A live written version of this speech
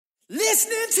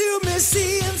Listening to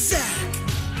Missy and Zach.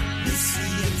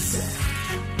 Missy and Zach.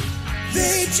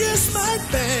 They just might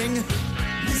bang.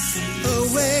 Missy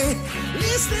away.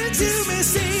 Listening to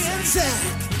Missy and Zach.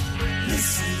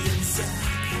 Missy and Zach.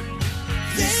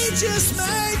 They just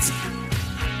might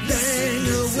bang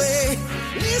away.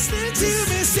 Listening to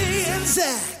Missy and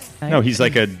Zach. No, he's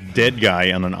like a dead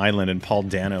guy on an island, and Paul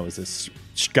Dano is this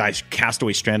guy's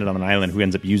castaway stranded on an island who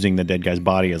ends up using the dead guy's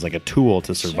body as like a tool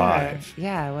to survive. Sure.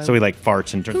 Yeah. Well, so he like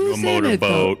farts and turns into a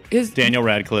motorboat. Is Daniel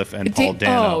Radcliffe and Paul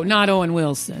Dano. Oh, not Owen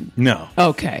Wilson. No.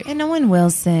 Okay. And Owen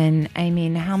Wilson, I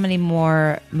mean, how many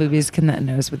more movies can that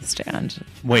nose withstand?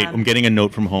 Wait, I'm getting a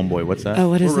note from Homeboy. What's that? Oh,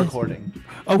 what is We're this? recording.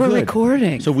 Oh, we're good.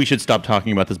 recording. So we should stop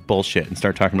talking about this bullshit and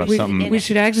start talking about something. We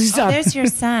should actually Oh, stop. there's your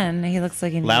son. He looks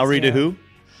like he needs Lowry you. to who?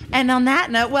 And on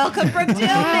that note, welcome Brooke Dillman.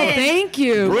 Wow, thank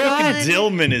you. Brooke God.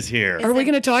 Dillman is here. Are we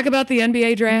going to talk about the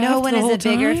NBA draft? No one the is whole a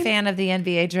bigger time? fan of the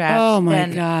NBA draft Oh, my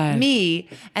than God. me.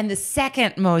 And the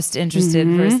second most interested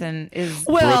person is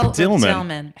Well, Brooke Dillman.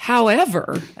 Dillman.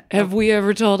 However, have we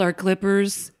ever told our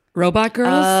Clippers robot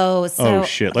girls? Oh, so Oh,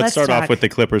 shit. Let's start off with the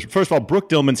Clippers. First of all, Brooke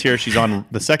Dillman's here. She's on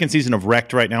the second season of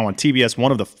Wrecked right now on TBS, one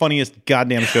of the funniest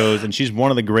goddamn shows, and she's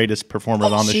one of the greatest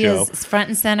performers on the she show. is front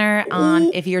and center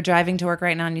on. If you're driving to work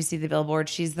right now and you see the billboard,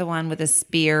 she's the one with a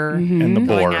spear And the going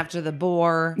boar. after the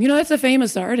boar. You know, that's a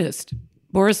famous artist,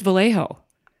 Boris Vallejo.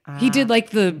 He did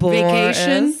like the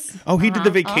vacation. Oh, he did the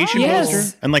vacation Yes.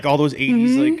 poster? And like all those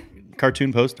 80s like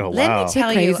cartoon poster? Oh, Let wow. me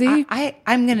tell you, crazy?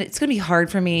 it's gonna be hard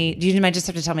for me. You might just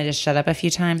have to tell me to shut up a few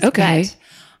times. Okay.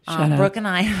 But, Shut up. Brooke and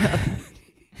I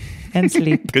and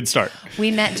sleep. Good start.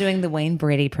 We met doing the Wayne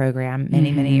Brady program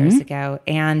many years ago,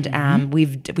 and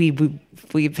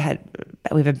we've had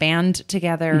a band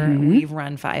together. We've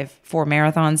run 4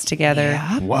 marathons together.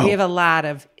 Wow. We have a lot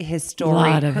of history.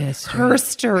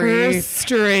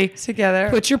 History. together.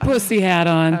 Put your pussy hat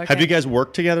on. Have you guys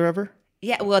worked together ever?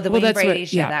 Yeah, well, the Well, Wayne that's Brady what-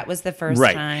 show, yeah. that was the first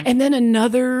Right. time. And then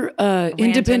another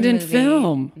independent movie.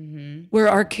 film where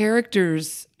our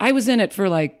characters, I was in it for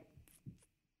like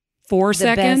 4 the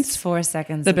seconds. best 4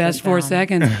 seconds. The of best 4 film.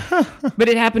 seconds. But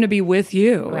it happened to be with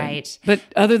you. Right. But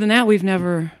other than that, we've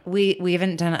never. We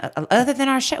haven't done other than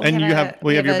our show. And you have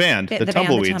your band, the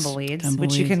Tumbleweeds.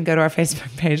 Which you can go to our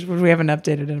Facebook page, which we haven't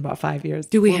updated in about 5 years.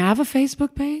 Do we have a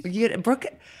Facebook page? Brooke,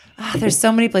 there's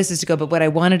so many places to go. But what I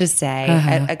wanted to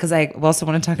say, because I also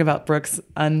want to talk about Brooke's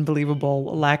unbelievable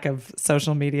lack of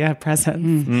social media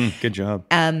presence. Good job.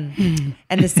 And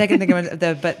the second thing I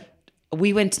wanted, but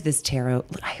we went to this tarot.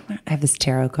 I have this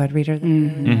tarot card reader. That I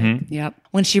really like. Yep.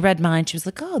 When she read mine, she was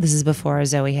like, "Oh, this is before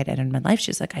Zoe had entered my life." She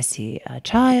was like, "I see a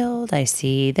child. I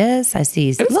see this. I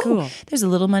see. cool. There's a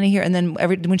little money here." And then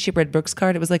when she read Brooke's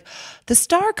card, it was like the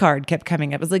star card kept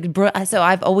coming up. It was like, so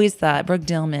I've always thought Brooke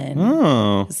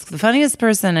Dillman is the funniest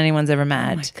person anyone's ever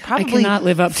met. God, I cannot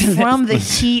live up to this. from the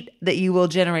heat that you will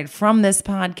generate from this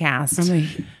podcast.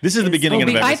 This is the beginning of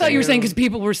I everything. thought you were saying because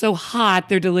people were so hot,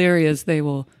 they're delirious. They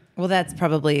will. Well, that's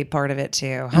probably part of it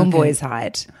too. Homeboy's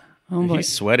hot.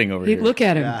 He's sweating over here. Look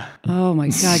at him. Oh my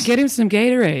God. Get him some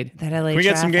Gatorade. That LA Can we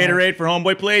get some traffic. Gatorade for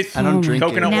Homeboy, please? I don't drink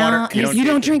Coconut Now, water. you You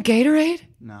don't drink Gatorade?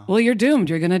 No. Well, you're doomed.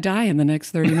 You're going to die in the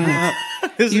next 30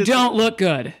 minutes. You don't look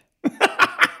good.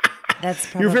 That's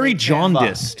probably You're very true.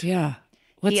 jaundiced. Yeah.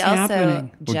 What's He also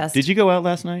happening? just Did you go out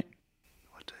last night?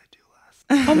 What did I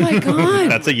do last? Oh my God.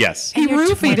 That's a yes. He You're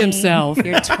roofied 20 himself.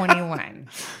 You're 21.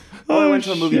 Oh, I went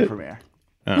to a movie premiere.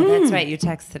 That's right. You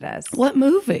texted us. What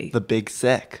movie? The Big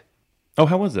Sick. Oh,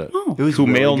 how was it? It was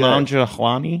Kumail really good.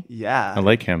 Nanjiani? Yeah. I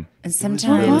like him. And What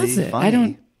sometimes really was it? funny. I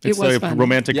don't. It's it was a fun.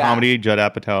 romantic Yeah. comedy. Judd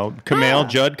Apatow, Kumail,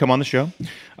 Judd, come on the show.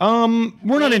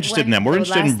 We're not interested in them. We're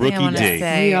interested in Brookie D.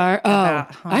 We are. Oh,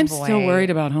 about I'm still Homeboy. worried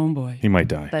about Homeboy. He might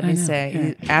die. Let me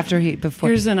say, before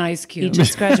Here's an ice cube. he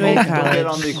just graduated Don't get on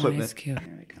college. the Ice equipment. cube.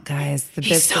 Guys, the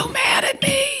He's bits, so mad at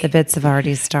me. the bits have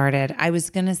already started. I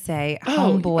was gonna say,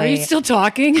 Oh, Homeboy. are you still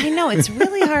talking? I know it's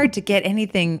really hard to get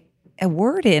a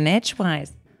word in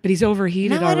edgewise. But he's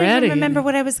overheated No, I don't already. even remember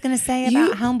what I was going to say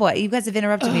about Homeboy. You guys have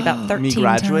interrupted me about 13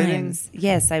 graduating? times.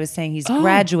 Yes, I was saying he's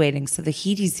graduating, so the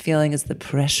heat he's feeling is the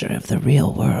pressure of the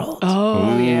real world.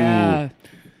 Oh yeah.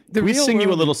 Can we sing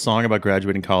you a little song about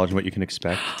graduating college and what you can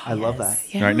expect? I love that.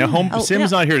 All right, now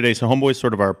Sim's not here today, so Homeboy's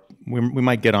sort of we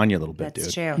might get on you a little bit, That's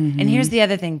dude. true. And here's the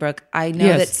other thing, Brooke. I know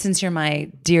Yes. that since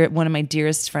you're one of my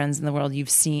dearest friends in the world,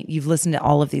 you've listened to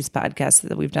all of these podcasts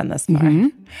that we've done thus far.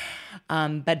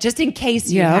 But just in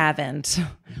case you haven't,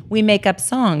 we make up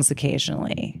songs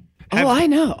occasionally. Oh, I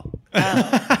know.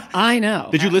 I know.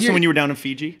 Did you listen when you were down in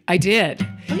Fiji? I did.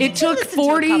 It took listen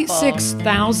to a couple.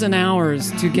 46,000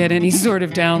 hours to get any sort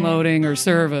of downloading or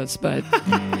service. But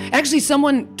actually,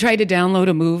 someone tried to download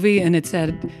a movie and it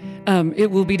said,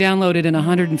 It will be downloaded in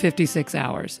 156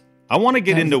 hours. I want to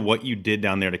get into what you did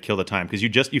down there to kill the time because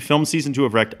you filmed season 2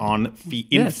 of Wrecked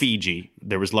in Fiji.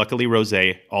 There was luckily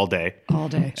rosé all day,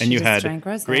 and you had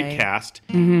great cast.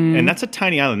 And that's a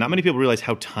tiny island. Not many people realize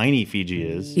how tiny Fiji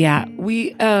is. Yeah,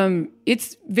 we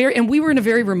it's very, and we were in a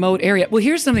very remote area. Well,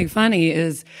 here's something funny: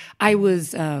 is I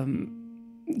was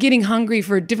getting hungry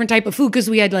for a different type of food because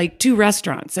we had like 2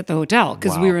 restaurants at the hotel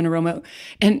because we were in a remote.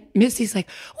 And Missy's like,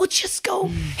 "Well, just go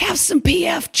have some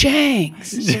P.F. Chang's."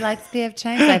 She likes P.F.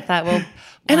 Chang's. I thought, well,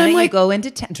 why don't you go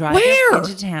into drive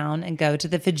into town and go to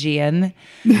the Fijian?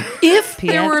 If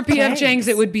there were a P.F. Chang's,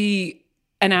 it would be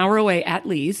an hour away at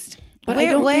least. But I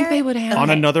don't think they would have on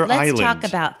another island. Let's talk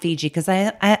about Fiji because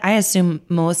I assume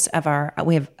most of our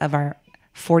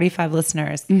 45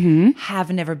 listeners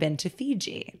have never been to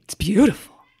Fiji. It's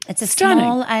beautiful. It's a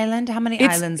small island. How many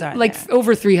islands are like there?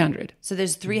 Over 300. So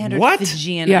there's 300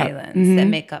 Fijian Yeah. islands that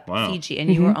make up Fiji,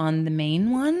 and you were on the main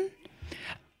one.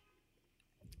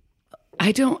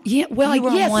 I don't. Yeah. Well, You were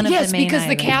on one of the main because the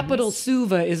islands. capital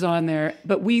Suva is on there,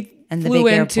 but we And the flew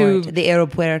big into airport, the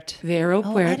airport. the airport.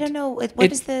 Oh, I don't know.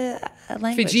 What is the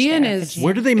language? Fijian there? is-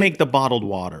 Where do they make the bottled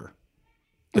water?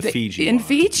 The Fiji in water.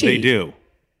 Fiji. They do.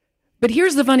 But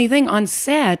here's the funny thing: on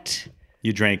set,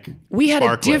 You drank. we had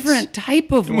Sparklets. a different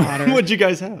type of water. What'd you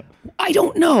guys have? I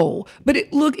don't know, but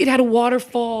it had a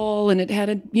waterfall and it had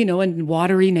a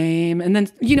watery name, and then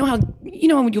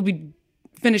when you'll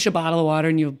finish a bottle of water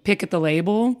and you'll pick at the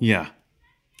label. Yeah.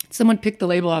 Someone picked the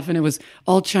label off and it was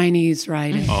all Chinese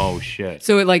writing. Oh shit.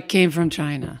 So it came from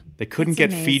China. They couldn't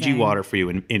get Fiji amazing. water for you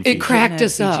in Fiji. It cracked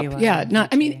us Fiji up. water Yeah,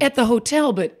 in at the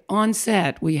hotel, but on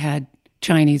set we had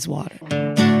Chinese water.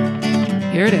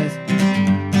 Here it is.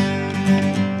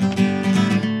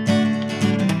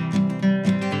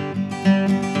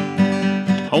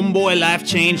 Homeboy, life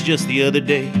changed just the other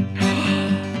day.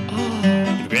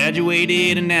 You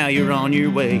graduated and now you're on your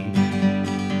way.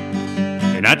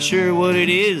 You're not sure what it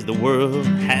is the world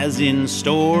has in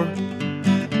store.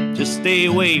 Just stay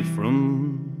away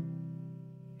from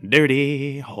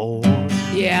dirty whores.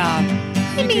 Yeah.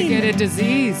 You can get a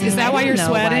disease. Is that why you're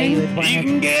sweating? You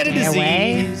can get a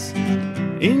disease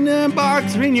in the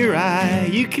barks or in your eye.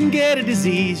 You can get a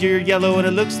disease. You're yellow and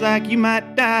it looks like you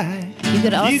might die. You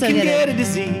could also can get get a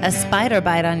disease. a spider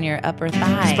bite on your upper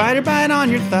thigh, Spider bite on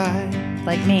your thigh.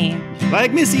 like me.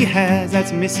 Like Missy has.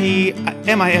 That's Missy,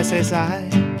 M-I-S-S-I.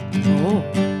 Oh.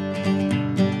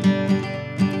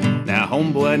 Now,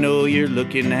 homeboy, I know you're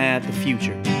looking at the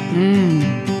future.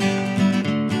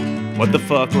 What the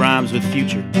fuck rhymes with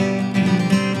future?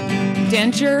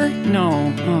 Denture?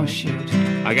 No. Oh, shoot.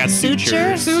 I got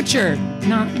Suture? sutures. Suture.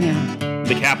 Not, yeah.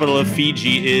 The capital of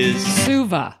Fiji is...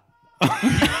 Suva.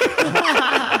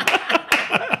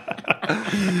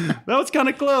 That was kind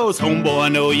of close. Homeboy, I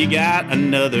know you got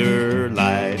another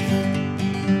life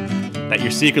that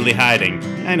you're secretly hiding.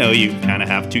 I know you kind of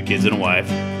have 2 kids and a wife.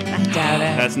 I doubt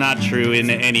it. That's not true in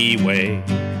any way.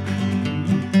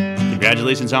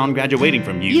 Congratulations on graduating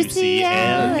from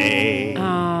UCLA.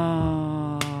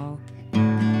 Oh.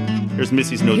 Here's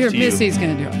Missy's notes Here, to you. Missy's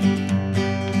going to do it.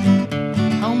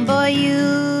 Homeboy,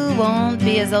 you won't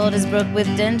be as old as Brooke with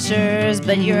dentures,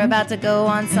 but you're about to go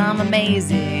on some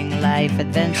amazing life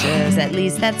adventures. At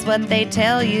least that's what they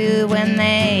tell you when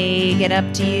they get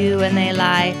up to you and they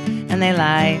lie, and they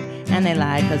lie, and they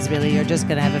lie, because really you're just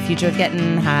going to have a future of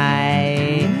getting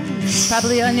high.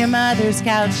 Probably on your mother's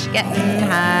couch, getting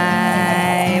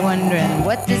high, wondering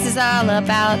what this is all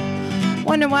about.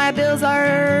 Wonder why bills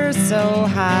are so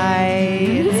high.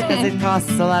 It's because it costs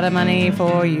a lot of money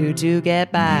for you to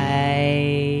get by.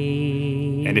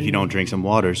 And if you don't drink some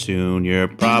water soon, you're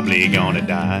probably gonna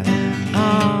die.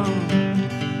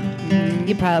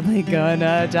 You're probably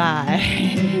gonna die.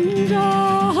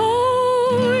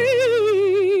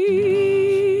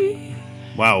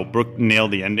 Wow, Brooke nailed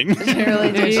the ending.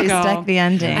 Really There did. you She go. stuck the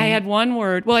ending. I had one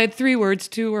word. Well, I had 3 words.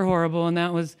 2 were horrible, and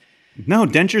that was No,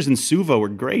 dentures and Suva were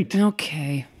great.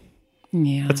 okay.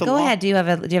 Yeah. That's a Go lot. ahead. Do you have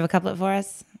a couplet for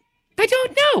us? I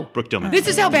don't know. Brooke Dillman. This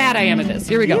is how bad I am at this.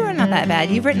 Here we go. You are not that bad.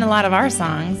 You've written a lot of our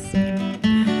songs.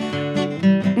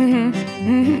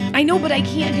 I know, but I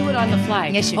can't do it on the fly.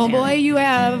 Yes, you Oh can. boy, you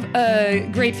have a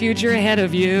great future ahead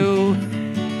of you.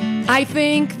 I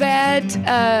think that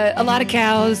a lot of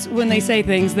cows, when they say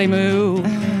things, they moo.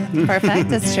 Perfect.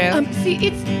 That's true. See,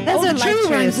 it's Those are the life true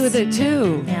rhymes truths. with it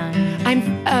too. Yeah. I'm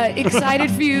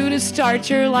excited for you to start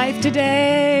your life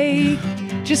today.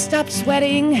 Just stop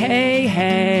sweating, hey,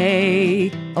 hey.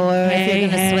 Or if Hey, you're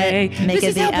gonna hey. sweat, make This it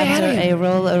is be how bad after I am. a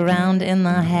roll around in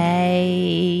the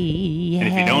hay. And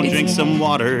if you don't drink some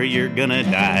water, you're gonna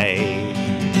die.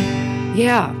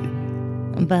 Yeah.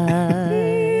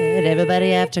 But But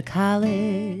everybody after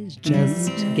college just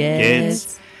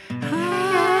gets high.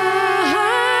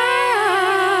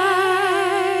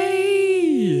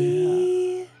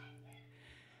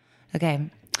 Okay.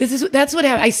 That's what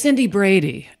happened. I Cindy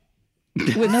Brady.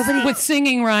 With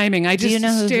singing rhyming. I Do just you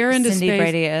know who stare into Cindy space.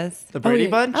 Brady is? The Brady yeah.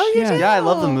 Bunch? Oh, you do? Yeah, I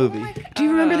love the movie. Do you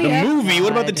remember the Movie?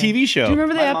 What about the TV show? Do you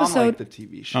remember the My mom episode? liked the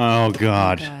TV show. Oh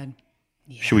God. God.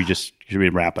 Should we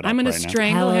wrap it up? I'm going to right now?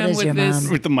 strangle How old him is with your this.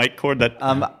 mom? With the mic cord that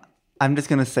I'm just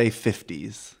gonna say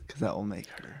 50s because that will make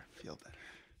her feel better.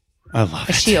 I love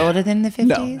Is it. she older than the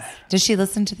 50s? Does she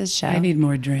listen to this show? I need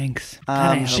more drinks.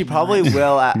 She probably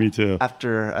will. Me too.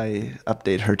 After I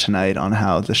update her tonight on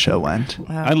how the show went.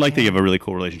 I like that you have a really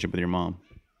cool relationship with your mom.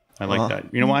 I like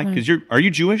that. You know why? Because are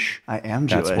you Jewish? I am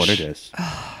Jewish. That's what it is.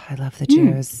 I love the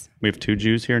Jews. We have 2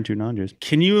 Jews here and 2 non-Jews.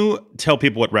 Can you tell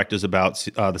people what Wrecked is about,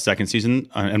 the second season,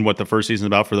 and what the first season is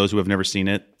about for those who have never seen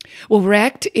it? Well,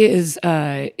 Wrecked is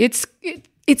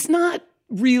it's not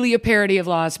really a parody of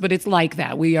Lost, but it's like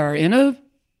that. We are in a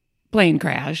plane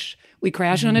crash. We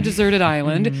crash on a deserted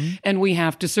island, and we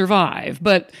have to survive.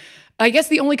 But I guess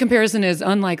the only comparison is,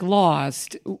 unlike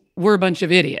Lost, we're a bunch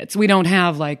of idiots. We don't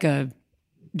have like a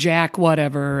Jack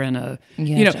whatever and Jack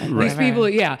these whatever. people.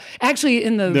 Yeah, actually,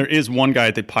 There is one guy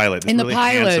at the pilot. This in the really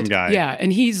pilot, handsome guy. yeah,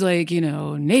 and he's like,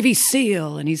 Navy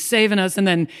SEAL, and he's saving us, and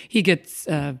then he gets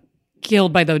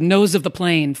killed by the nose of the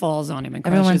plane, falls on him, and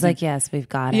crashes. Everyone's him. like, yes, we've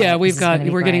got it. Yeah, This is gonna be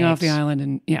we're getting off the great. island,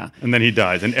 and yeah, And then he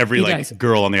dies, and every He like dies.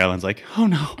 girl on the island's like, oh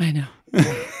no. I know.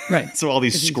 Right. So all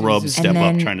these Because he scrubs loses. step And up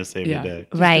then- trying to save Yeah. the day.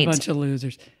 Just Right. a bunch of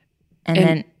losers. And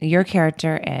then your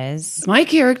character is My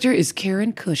character is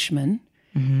Karen Cushman.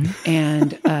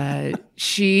 And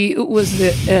she was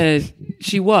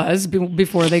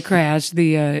before they crashed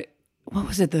the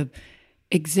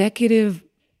executive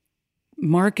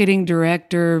marketing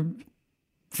director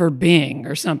for Bing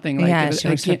or something like Yeah, that. she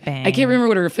works for Bing. I can't remember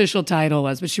what her official title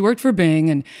was, but she worked for Bing,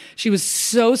 and she was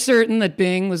so certain that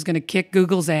Bing was going to kick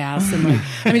Google's ass.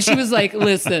 And she was like,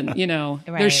 "Listen, they're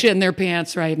Right. shitting their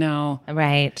pants right now.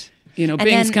 right. Bing's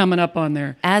then- coming up on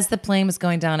there." As the plane was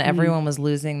going down, everyone was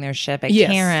losing their ship. And Yes.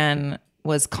 Karen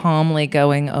was calmly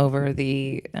going over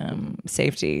the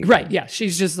safety. Right, yeah.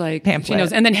 She's just like, Pamphlet. she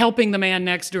knows. And then helping the man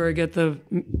next to her get the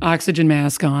oxygen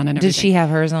mask on and everything. Did she have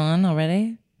hers on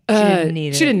already? She didn't need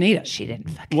it. she didn't need it. She didn't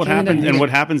fucking What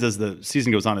happens as the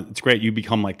season goes on, it's great. You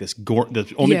become like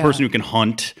the only Yeah. person who can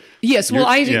hunt. Yes,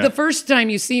 well, Yeah. the first time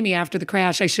you see me after the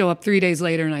crash, I show up 3 days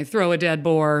later and I throw a dead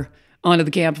boar onto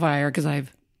the campfire because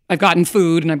I've gotten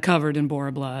food and I'm covered in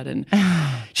boar blood. And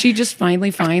she just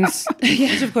finally finds...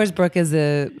 Which, of course, Brooke is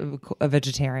a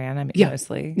vegetarian. I mean,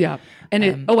 mostly. Yeah.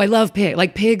 And I love pig.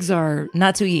 Like, pigs are...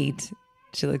 Not to eat.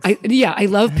 She looks. I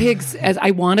love pigs. As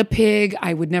I want a pig,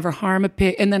 I would never harm a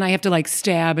pig, and then I have to like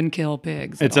stab and kill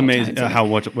pigs. It's amazing how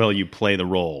well you play the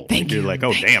role. You're like,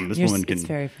 oh damn, this woman can. It's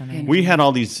very funny. We had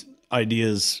all these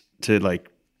ideas to like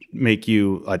make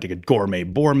you like a gourmet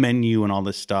boar menu and all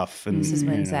this stuff. And This is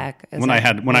when Zach. when I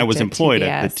worked was at employed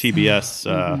at the TBS.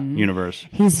 TBS universe.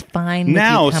 He's fine. With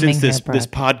Now, you coming since here, this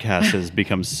Brooke. podcast has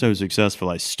become so successful,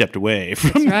 I stepped away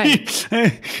from That's oh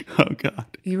God,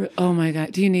 Oh my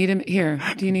god! Do you need him here?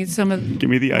 Do you need some of? give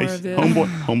me the more ice, of this?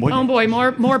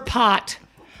 homeboy, More pot,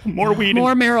 more weed,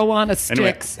 more marijuana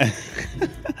Anyway. sticks.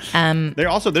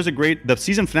 There's a great the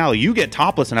season finale. You get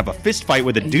topless and have a fist fight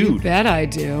with a You dude. bet I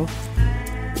do.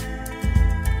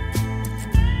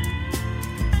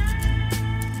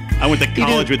 I went to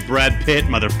college with Brad Pitt,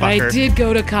 motherfucker. I did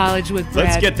go to college with Brad.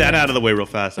 Let's get that Pitt. out of the way real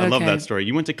fast. I love Okay. that story.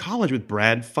 You went to college with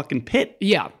Brad fucking Pitt.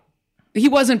 Yeah, he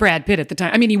wasn't Brad Pitt at the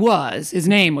time. I mean, he was. His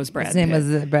name was Brad. His name Pitt.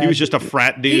 was Brad. He was just a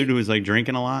frat dude who was like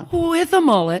drinking a lot. with a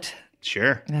mullet,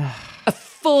 Sure. a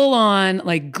full-on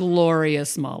like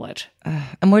glorious mullet.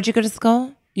 And where'd you go to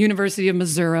school? University of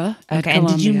Missouri. At Okay. And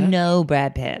did you Columbia. know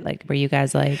Brad Pitt? Like, were you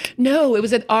guys like? No, it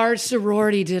was at our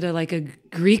sorority did a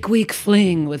Greek week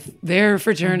fling with their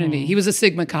fraternity. He was a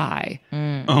Sigma Chi.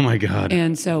 Oh my God.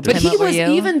 And so, but And he what were was you?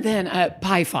 even then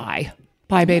Pi Phi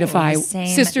Beta Phi,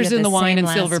 Sisters in the Wine and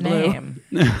Silver Blue.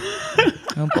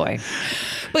 Oh boy.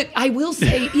 But I will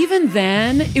say, even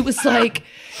then, it was like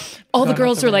all the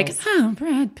girls were like, "Oh,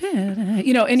 Brad Pitt,"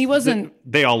 and he wasn't.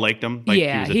 They all liked him. Like,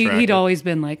 Yeah, he was attractive. he'd always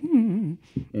been like,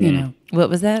 What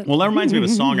was that? Well, that reminds me of a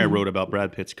song I wrote about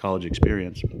Brad Pitt's college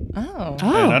experience. Oh. And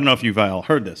I don't know if you've all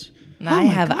heard this. I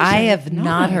have not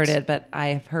not. heard it, but I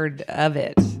have heard of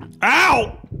it.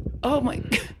 Ow! "Oh my."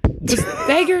 Was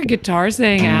that your guitar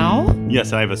saying "ow"?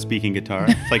 Yes, I have a speaking guitar.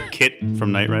 It's like Kit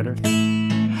from Knight Rider.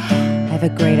 I have a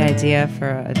great idea for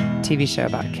a TV show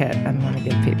about Kit. I'm one of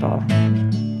good people.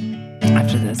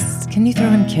 After this, can you throw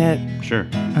in Kit? Sure.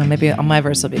 Maybe my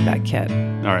verse will be about Kit All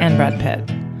right. and Brad Pitt.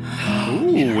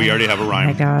 Ooh, we already have a Oh my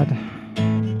rhyme. God.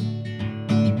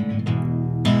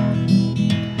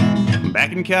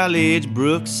 Back in college,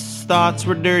 Brooks' thoughts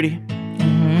were dirty.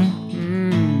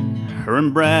 Her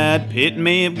and Brad Pitt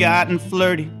may have gotten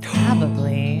flirty.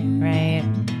 Probably, right?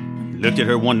 He looked at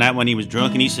her one night when he was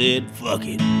drunk and he said, fuck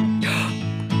it.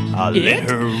 I'll let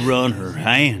her run her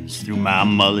hands through my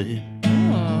mullet.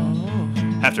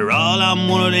 After all, I'm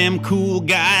one of them cool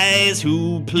guys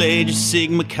who pledge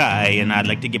Sigma Chi, and I'd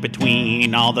like to get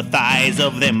between all the thighs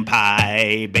of them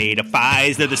Pi Beta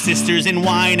Phis. They're the sisters in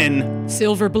wine and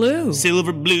Silver blue.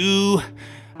 silver blue.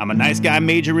 I'm a nice guy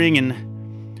majoring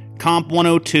in Comp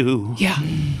 102. Yeah.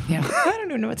 Yeah. I don't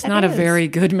even know what It's not a very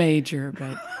good major,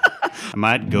 but I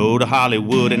might go to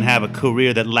Hollywood and have a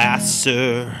career that lasts,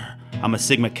 sir. I'm a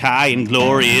Sigma Chi and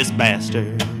glorious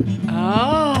bastard.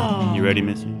 oh. You ready,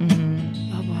 Missy?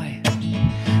 Oh boy.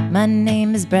 My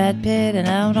name is Brad Pitt, and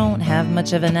I don't have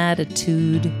much of an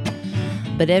attitude.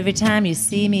 But every time you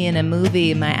see me in a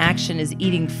movie, my action is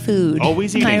eating food.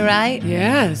 Always Am I eating. right?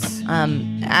 Yes.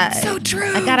 So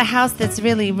true. I got a house that's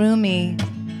really roomy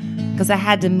because I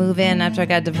had to move in after I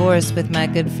got divorced with my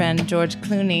good friend George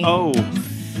Clooney. Oh.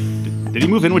 Did he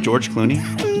move in with George Clooney?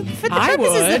 For the I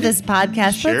purposes would. of this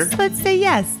podcast, Sure. let's say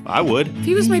yes. I would. If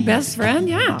he was my best friend,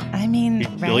 yeah. I mean,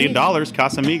 $1 billion,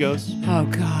 Casamigos. Oh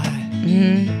God.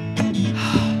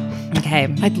 Okay.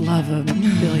 I'd love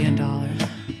 $1 billion.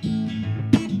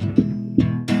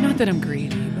 Not that I'm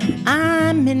greedy, but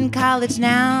I'm in college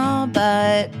now,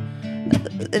 but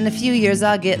in a few years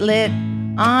I'll get lit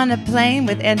on a plane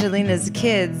with Angelina's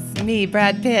kids, me,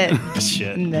 Brad Pitt.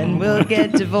 Shit. And then we'll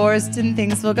get divorced and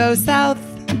things will go south.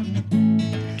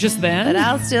 just then. But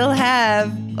I'll still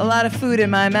have a lot of food in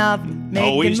my mouth making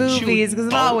Always movies because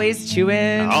I'm always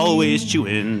chewing. Always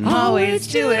chewing. Always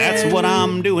chewing. That's what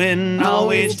I'm doing.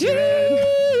 Always chewing.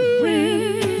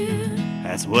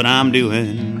 That's what I'm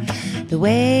doing. The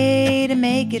way to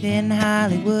make it in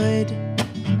Hollywood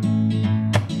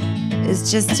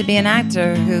is just to be an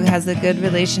actor who has a good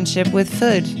relationship with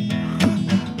food.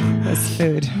 With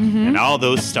food. And all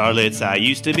those starlets I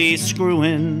used to be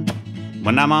screwing.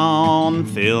 When I'm on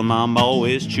film, I'm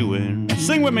always chewing.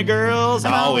 Sing with me, girls.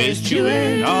 I'm always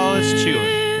chewing. Always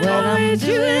chewing. What I'm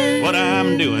doing. What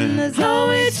I'm doing. is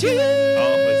always chewing.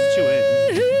 Always chewing.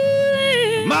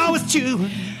 I'm always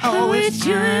chewing. Always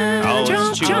chewing.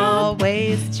 Always chewing.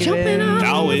 Always chewing.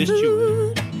 Always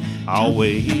chewing.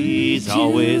 Always,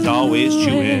 always, always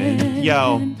chewing.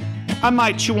 Yo, I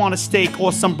might chew on a steak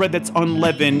or some bread that's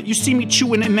unleavened. You see me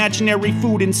chewing imaginary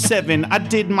food in 7. I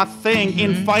did my thing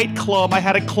in Fight Club. I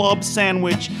had a club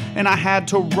sandwich and I had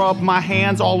to rub my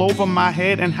hands all over my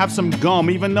head and have some gum,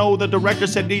 even though the director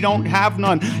said they don't have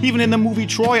none. Even in the movie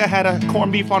Troy, I had a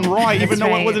corned beef on rye, even though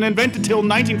right. it wasn't invented till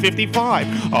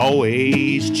 1955.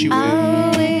 Always chewing.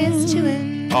 Always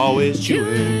chewing. Always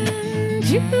chewing.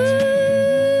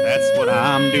 That's what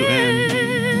I'm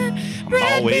doing. I'm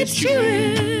always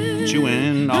chewing,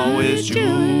 chewing, always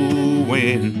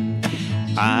chewing.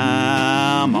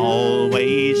 I'm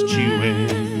always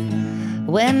chewing.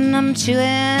 When I'm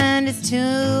chewing, it's to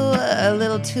a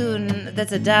little tune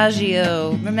that's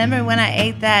adagio. Remember when I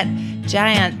ate that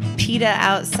giant pita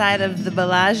outside of the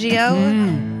Bellagio?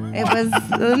 It was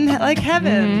like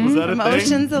heaven. Was that a from thing?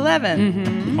 Ocean's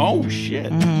 11. Oh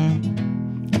shit!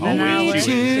 Always Always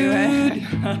chewing.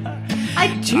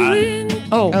 chewing.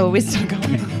 Oh, Oh, we still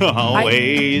going.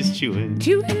 Always chewing.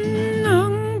 chewing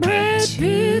on Brad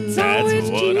Pitt's That's always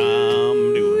what chewing.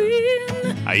 I'm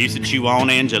doing. I used to chew on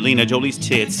Angelina Jolie's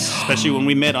tits, especially when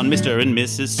we met on Mr. and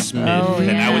Mrs. Smith. Oh,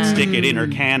 And I would yeah. stick it in her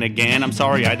can again. I'm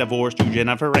sorry I divorced you,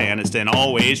 Jennifer Aniston.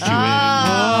 Always chewing.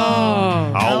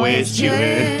 Oh. Always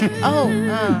chewing.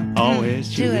 Oh, Always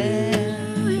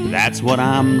chewing. That's what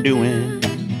I'm doing.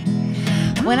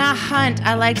 when I hunt,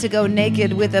 I like to go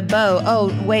naked with a bow.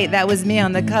 Oh, wait, that was me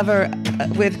on the cover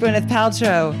with Gwyneth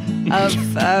Paltrow of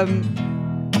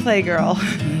Playgirl.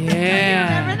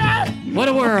 Yeah. Remember that? What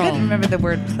a I couldn't world. remember the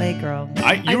word Playgirl. You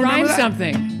I remember rhymed that?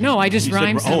 something. No, I just You said-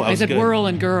 rhymed oh, something. that I was said good. whirl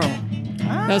and girl.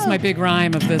 That was my big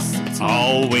rhyme of this song.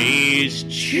 Always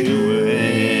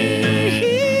chewing.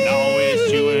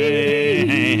 Always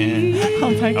chewing. Oh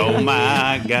my God. Oh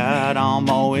my God, I'm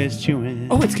always chewing.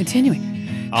 Oh, it's continuing.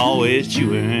 Always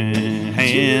chewing.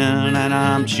 And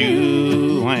I'm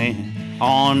chewing.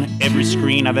 On every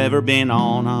screen I've ever been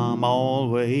on, I'm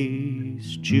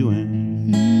always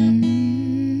chewing.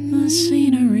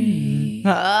 Scenery. Oh.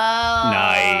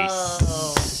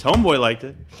 Nice. Homeboy liked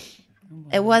it.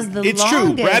 It was the It's true.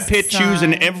 longest Brad Pitt chews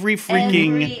in song. every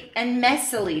freaking. and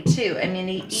messily too. I mean,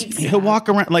 he eats He'll walk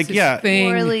around like, yeah.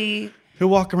 Thing. poorly. He'll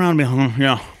walk around and be,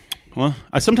 yeah. Well,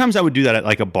 sometimes I would do that at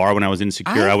like a bar when I was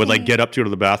insecure. I would like get up to go to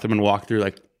the bathroom and walk through,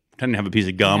 like pretending to have a piece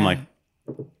of gum, like.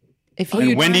 If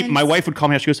And Wendy, my wife would call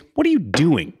me out. She goes, "What are you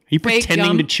doing? Are you Fake pretending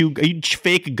gum? to chew? Are you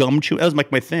fake gum chew?" That was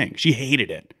like my thing. She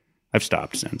hated it. I've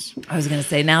stopped since. I was going to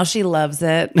say, now she loves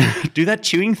it. Do that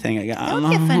chewing thing. I That would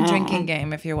be a fun drinking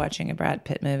game if you're watching a Brad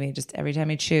Pitt movie. Just every time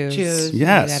you choose. Choose.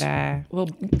 Yes. you gotta- Well,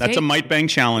 That's a might bang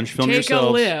challenge. Film take yourselves.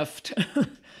 a lift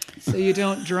so you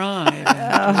don't drive.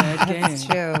 That game. It's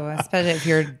true, especially if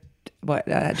you're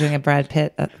doing a Brad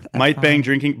Pitt. Might bang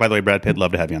drinking. By the way, Brad Pitt,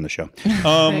 love to have you on the show.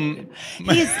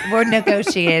 We're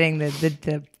negotiating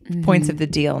the points of the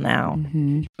deal now.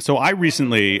 So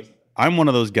I'm one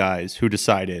of those guys who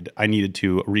decided I needed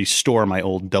to restore my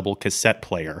old double cassette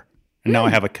player. And now I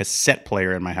have a cassette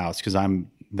player in my house because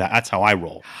that's how I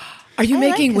roll. Are you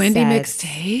making like Wendy cassettes.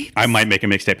 mixtape? I might make a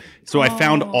mixtape. So I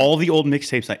found all the old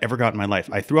mixtapes I ever got in my life.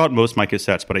 I threw out most of my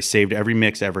cassettes, but I saved every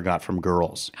mix I ever got from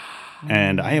girls.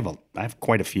 And I have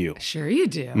quite a few. Sure you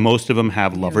do. Most of them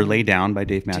have Lover Lay Down by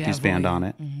Dave Matthews Band Devil. on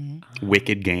it.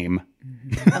 Wicked Game.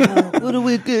 What a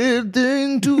wicked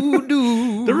thing to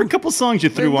do. There were a couple songs you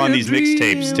threw on these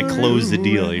mixtapes to close the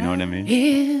deal, you know what I mean?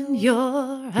 In your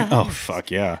eyes. Oh,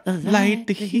 fuck yeah. Light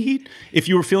the heat. If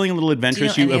you were feeling a little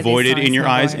adventurous, Do you you know any of these avoided In songs, Your my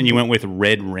Eyes boy? and you went with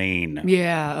Red Rain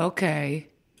Yeah, okay.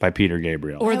 by Peter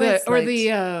Gabriel. Or always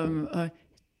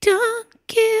don't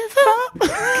give up,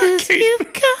 'cause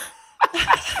you've got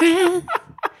a friend.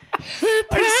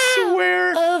 I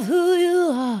swear. Of who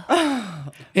you are.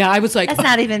 Yeah, I was like, That's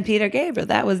not even Peter Gabriel.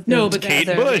 That was no, but Kate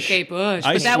that's Bush. Kate Bush.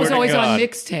 I But that was swear to always on God.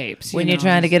 mixtapes. when you're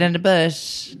trying to get into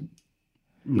Bush.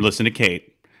 Listen to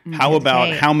Kate. How about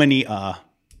Kate. how many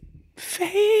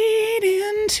Fade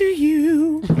Into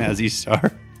You Mazzy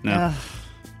Star? No.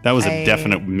 That was a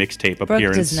definite mixtape Brooke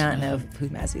appearance. does not know who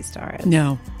Mazzy Star is.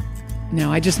 No,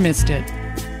 I just missed it.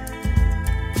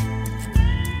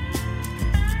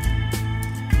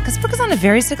 Because Brooke is on a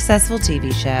very successful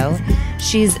TV show.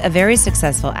 She's a very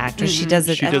successful actress. She does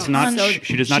it. She does not never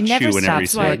chew in every stops scene.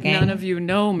 That's why working. none of you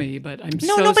know me, but I'm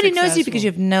No, so nobody knows you successful. because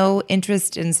you have no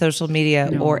interest in social media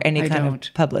No, or any I kind don't.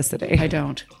 of publicity. I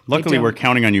don't. Luckily, I we're don't.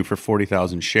 counting on you for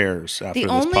 40,000 shares after The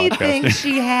this only podcast. thing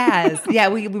she has,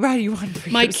 we brought you on for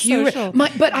My your Q, social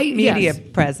but I media yes.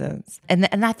 presence, and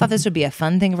I thought this would be a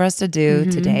fun thing for us to do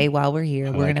today while we're here.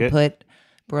 We're like going to it. put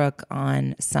Brooke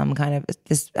on some kind of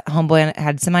this homeboy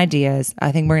had some ideas.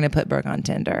 I think we're going to put Brooke on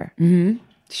Tinder.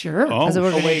 Sure. That's what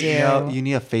we're going to do. No, you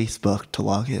need a Facebook to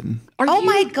log in. Are Oh you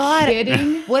my God.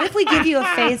 kidding? What if we give you a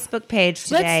Facebook page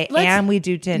today let's- and we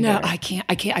do Tinder? No, I can't.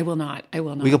 I will not. I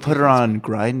will not. We could put her on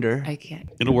Grindr. I can't.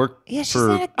 It'll work Yeah, she's for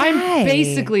not a guy. I'm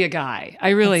basically a guy. I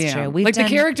really That's am. true. We've Like the done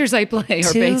characters I play are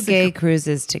two basically. gay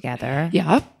cruises together.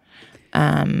 Yeah.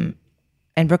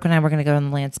 And Brooke and I were going to go on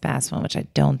the Lance Bass one, which I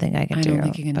don't think I can I do. don't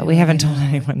think you can but do we that, haven't I told know.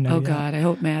 anyone. No, Oh yet. God, I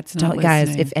hope Matt's not Don't, guys,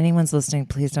 listening. if anyone's listening,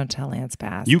 please don't tell Lance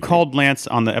Bass. You called Lance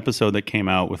on the episode that came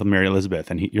out with Mary Elizabeth,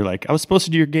 and you're like, I was supposed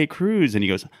to do your gay cruise. And he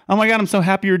goes, oh my God, I'm so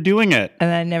happy you're doing it. And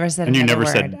I never said And you another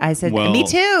never word. said, I said, well- me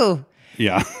too.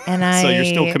 Yeah. And So you're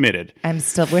still committed.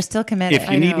 We're still committed. If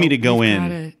you need me to go We've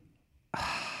in, gotta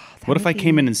what if I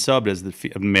came in and subbed as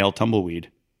the male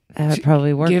tumbleweed? that would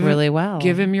probably work give him- really well.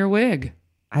 Give him your wig.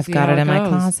 I've see got how it it in my goes.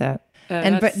 closet.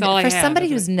 And that's all I for have, somebody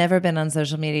is who's never been on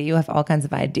social media, you have all kinds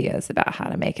of ideas about how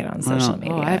to make it on social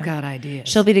media. Oh, I've got ideas.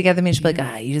 She'll be together with me. She'll be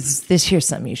like, this here's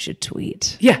something you should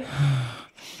tweet. Yeah.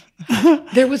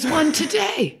 There was one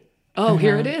today. Oh,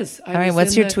 here it is. All right,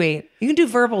 what's your tweet? You can do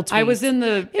verbal tweets. I was in the,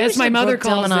 Maybe we as should my have mother Brooke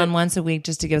calls Dillman it, on once a week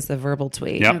just to give us a verbal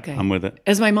tweet. Yep, Okay. I'm with it.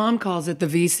 as my mom calls it, the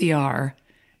VCR,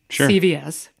 Sure.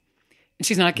 CVS. And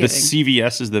she's not The kidding.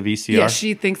 CVS is the VCR. Yeah,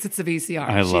 she thinks it's a VCR.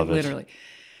 I love she it. Literally.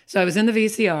 So I was in the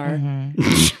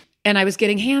VCR and I was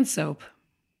getting hand soap.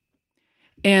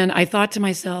 And I thought to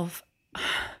myself,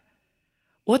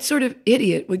 what sort of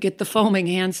idiot would get the foaming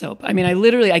hand soap? I mean,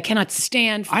 I cannot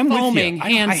stand I'm foaming with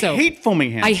you. hand I soap. hate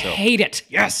foaming hand I soap. hate it.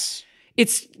 Yes.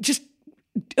 It's just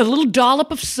a little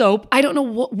dollop of soap. I don't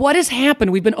know what has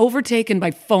happened. We've been overtaken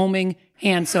by foaming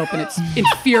hand soap, and it's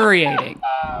infuriating.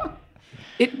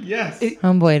 Yes.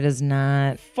 Homeboy does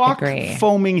not Fuck agree.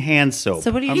 foaming hand soap.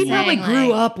 So what are you He saying? probably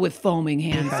grew like, up with foaming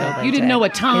hand soap. probably You didn't know a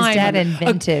did. time. His dad a-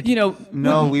 invented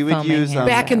No, we would foaming use hand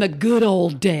back in the good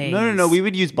old days. No. We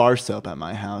would use bar soap at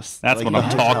my house. That's Like what the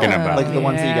I'm talking hotel- about. Like the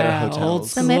ones that you get at Yeah, old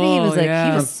hotels. So maybe he was like yeah.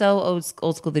 he was so old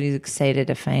school that he's excited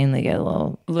to finally get a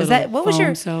little. Little Is that what was foam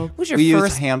your soap. what was your We use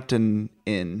first? Hampton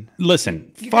Inn.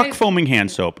 Listen, fuck guys- foaming hand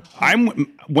soap.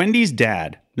 I'm Wendy's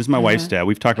dad. This is my wife's dad.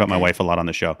 We've talked about my wife a lot on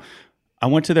the show. I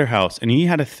went to their house and he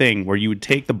had a thing where you would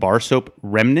take the bar soap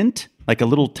remnant, like a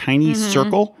little tiny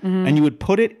circle, and you would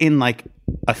put it in like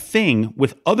a thing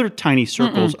with other tiny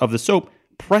circles of the soap,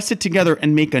 press it together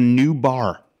and make a new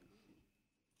bar.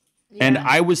 Yeah. And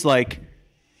I was like,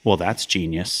 well, that's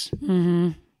genius.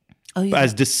 Mm-hmm. Oh, yeah.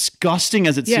 As disgusting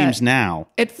as it seems now.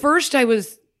 At first, I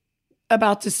was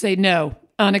about to say no,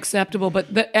 unacceptable. But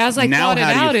as I thought it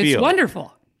out, it's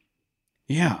wonderful.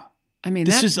 Yeah. I mean,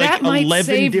 this is like 11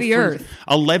 save the earth.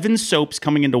 11 soaps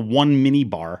coming into one mini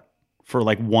bar for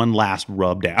like one last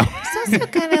rub down. It's also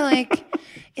kind of like,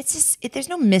 it's just, there's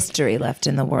no mystery left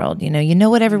in the world. You know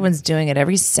what everyone's doing at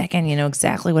every second. You know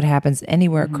exactly what happens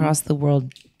anywhere across the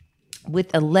world.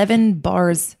 With 11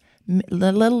 bars,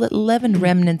 11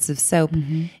 remnants of soap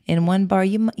in one bar,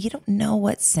 you don't know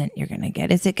what scent you're going to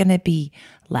get. Is it going to be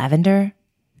lavender?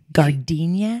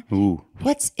 Gardenia? Ooh.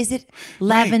 Is it?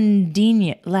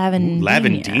 Lavandina. Lavandina.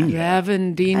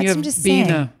 Lavandina I'm just saying.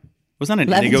 Bina. Wasn't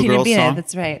that an Indigo Girls song?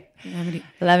 That's right.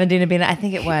 Lavandina Bina. I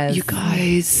think it was. You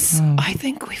guys, I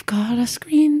think we've got a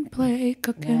screenplay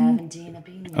cooking.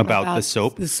 About the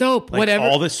soap? The soap, like whatever.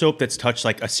 All the soap that's touched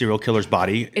like a serial killer's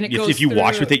body. And it if you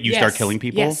wash with it, you start Yes, killing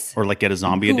people? yes. Or like get a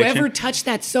zombie addiction? Whoever touched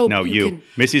that soap. No, you.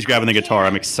 Missy's grabbing the guitar.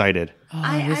 I'm excited.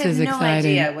 I this have is no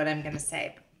exciting. idea what I'm going to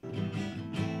say.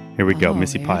 Here we go. Oh,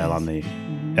 Missy there Pyle it on the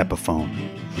Epiphone.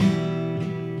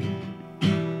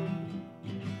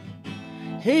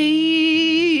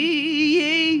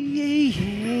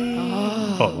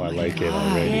 Oh, I like it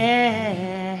already.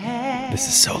 This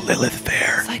is so Lilith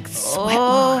Fair. It's like Sweat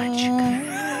Lodge.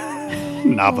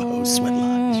 Navajo Sweat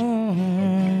Lodge.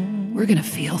 We're going to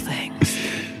feel things.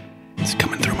 It's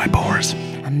coming through my pores.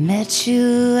 I met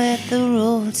you at the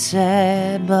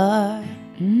roadside bar.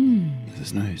 This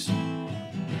is nice.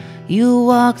 You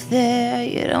walk there,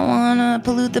 you don't want to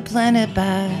pollute the planet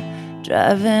by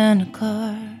driving a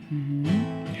car.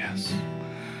 Yes.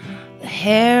 The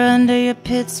hair under your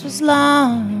pits was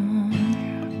long.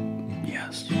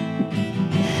 Yes.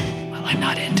 Well, I'm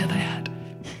not into that.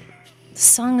 The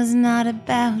song is not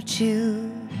about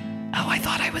you. Oh, I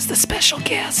thought I was the special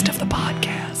guest of the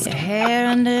podcast. Your hair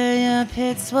under your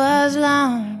pits was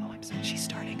long. Oh, I'm sorry. She's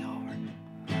starting over.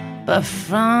 But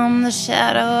from the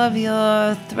shadow of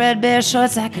your threadbare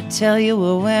shorts, I could tell you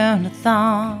were wearing a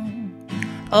thong.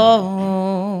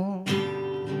 Oh,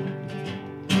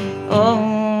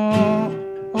 oh,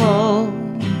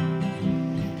 oh,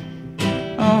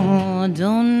 oh, I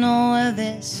don't know where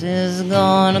this is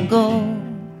gonna go.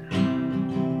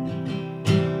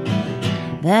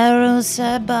 That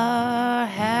roadside bar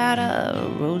had a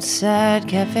roadside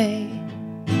cafe.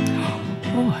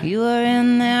 You were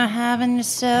in there having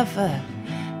yourself a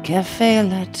cafe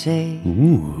latte.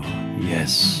 Ooh,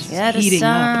 yes. You had a Heating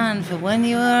sign for when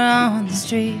you were on the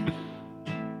street,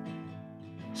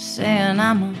 saying,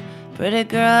 I'm a pretty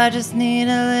girl, I just need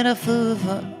a little food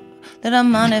for, little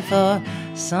money for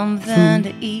something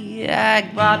to eat. I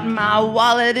brought my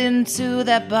wallet into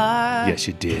that bar. Yes,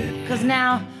 you did. 'Cause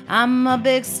now I'm a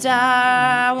big star.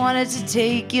 I wanted to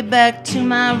take you back to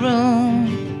my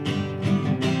room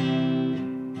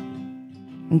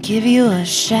and give you a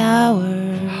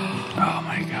shower. Oh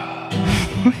my God.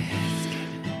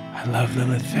 I love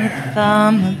Lilith Fair.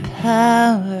 From the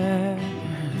power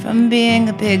from being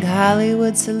a big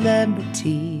Hollywood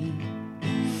celebrity.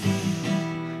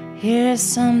 Here's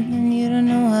something you don't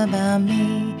know about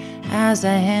me as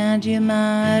I hand you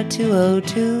my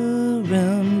 202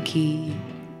 room key.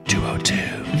 202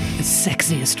 The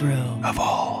sexiest room. of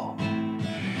all.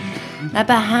 My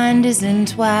behind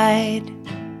isn't wide,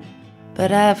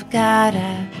 but I've got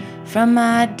from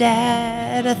my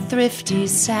dad a thrifty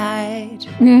side.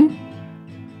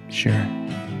 Sure.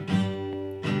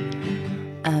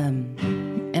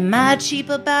 Am I cheap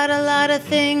about a lot of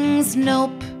things?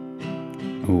 Nope.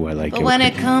 Ooh, I like But it. when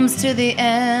it comes to the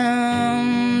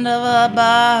end of a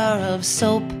bar of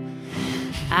soap,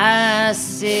 I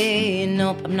say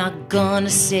nope, I'm not gonna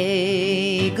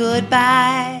say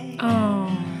goodbye. Oh.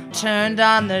 Turned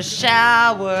on the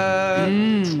shower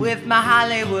with my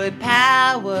Hollywood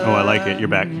power. Oh, I like it. You're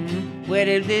back. Where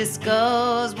did this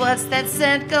go? What's that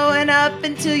scent going up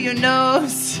into your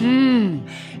nose?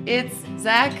 It's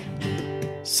Zach.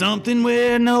 Something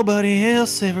where nobody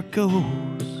else ever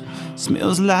goes.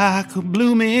 Smells like a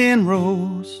blooming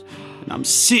rose. And I'm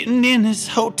sitting in this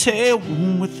hotel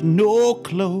room with no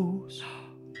clothes.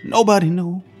 Nobody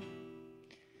knows.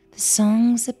 The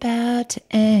song's about to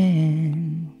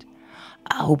end.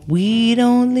 I hope we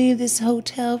don't leave this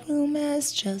hotel room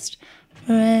as just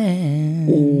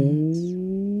friends.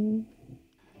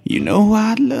 You know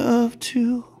I'd love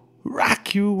to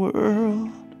rock your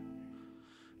world.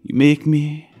 You make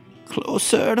me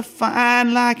closer to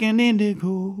fine like an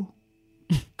indigo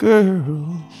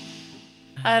girl.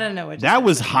 I don't know what That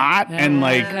was hot and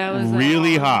like That was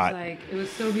really hot. It was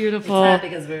so beautiful. It's hot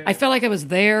because we're- I felt like I was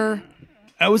there.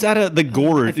 I was at the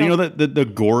Gorge. You know the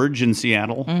Gorge in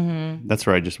Seattle? Mm-hmm. That's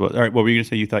where I just was. All right, what were you going to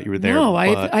say? You thought you were there. No,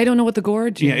 but- I don't know what the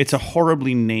Gorge is. Yeah, it's a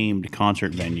horribly named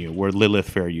concert venue where Lilith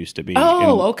Fair used to be. Oh,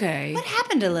 And okay. What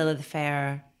happened to Lilith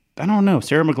Fair? I don't know.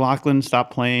 Sarah McLachlan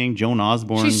stopped playing. Joan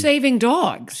Osborne. She's saving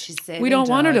dogs. She's saving we don't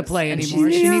want her to dogs, play and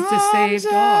anymore. she's- She needs to save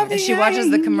dogs. And she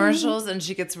watches the commercials and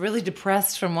she gets really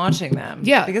depressed from watching them.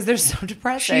 Yeah. Because they're so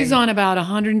depressing. She's on about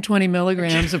 120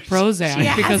 milligrams of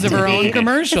Prozac because of her own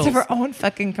commercials. Because of her own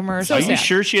fucking commercials. Are you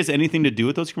sure she has anything to do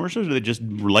with those commercials, or they just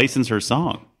license her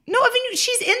song? No, I mean,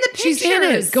 she's in the pictures. She's in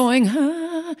it, going,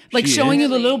 huh? Like She showing is. you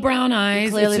the little brown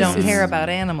eyes. Clearly It's just- don't care about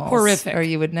animals. horrific. Or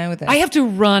you would know that. I have to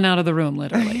run out of the room,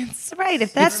 literally. That's right.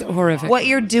 If that's It's horrific. what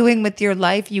you're doing with your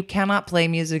life, you cannot play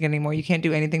music anymore. You can't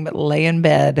do anything but lay in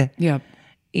bed, Yeah.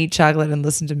 eat chocolate, and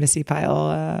listen to Missy Pyle.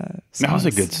 That was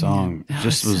a good song.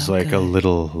 Just was so like a good.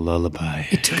 little lullaby.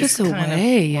 It took us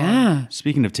away, yeah.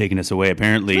 Speaking of taking us away,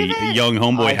 apparently Young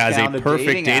Homeboy I has found a a perfect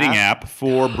dating dating app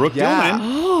for Brooke Yeah. Dillman.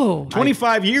 Oh.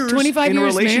 25 years 25 in a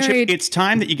years relationship. married. It's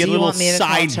time that you get Do a you little want me to call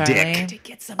side Charlie? dick.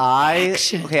 Get some I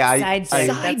action. okay. I Side dick. I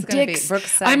That's Side gonna be dicks.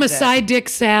 Brooke's side I'm a dick. side dick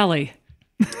Sally.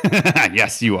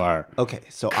 Yes, you are. okay.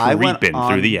 So I went Creeping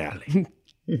on through the alley.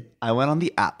 I went on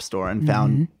the App Store and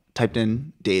found typed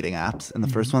in dating apps, and the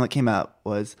first one that came out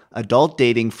was adult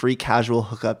dating free casual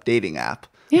hookup dating app.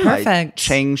 Yeah. by Perfect.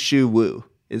 Cheng Shu Wu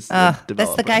is the That's the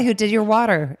developer. guy who did your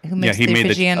water, who makes he the made the-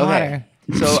 Fijian Okay. water.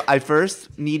 So I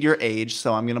first need your age,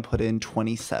 so I'm gonna put in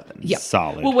 27. Yep.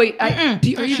 Solid. Well, wait. Are you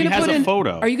going to has put a in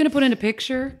photo. Are you going to put in a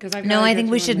picture? Because No, I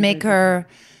think we should make her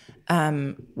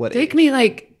What Take age? me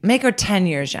like. make her 10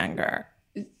 years younger.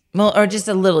 Well, or just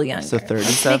a little younger. So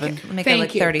 37. Make her Thank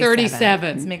like you. 37.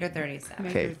 37. Let's make her 37.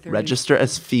 Okay, register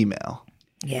as female.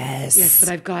 Yes. Yes, but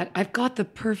I've got the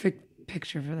perfect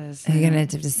picture for this. You're going to have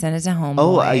to send it to home.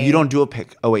 Oh, you don't do a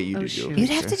pic. Oh wait, you do. shoot. Do a You'd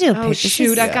have picture. to do a Oh picture.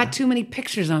 shoot! I've got too many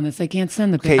pictures on this. I can't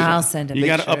send the picture. I'll send it. You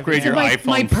got to upgrade your my, iPhone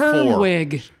my perm 4.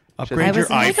 wig. Upgrade your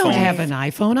I iPhone. I don't have an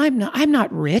iPhone. I'm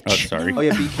not rich. Oh, sorry. Oh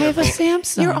yeah, be I have a careful.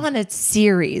 Samsung. You're on a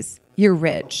series. You're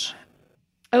rich.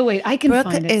 Oh wait, I can Brooke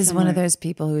find it is one of somewhere. those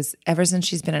people who's ever since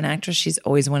she's been an actress, she's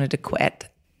always wanted to quit.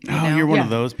 Oh, you're one Yeah. of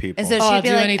those people. And so I'll she'd be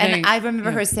do like, anything. and I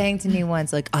remember her saying to me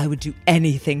once, like, I would do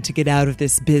anything to get out of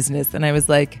this business. And I was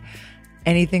like,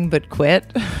 anything but quit.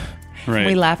 Right.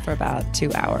 We laughed for about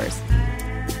 2 hours.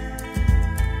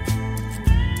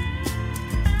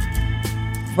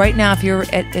 Right now, if you're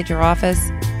at your office,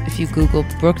 if you Google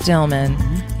Brooke Dillman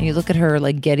and you look at her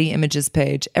like Getty Images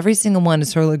page, every single one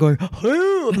is her like going,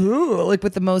 like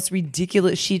with the most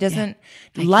ridiculous. She doesn't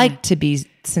like to be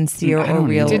sincere or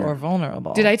real or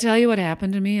vulnerable. Did I tell you what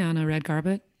happened to me on a red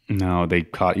carpet? No, they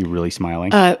caught you really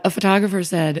smiling. A photographer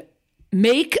said,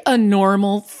 "Make a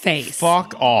normal face."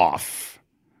 Fuck off.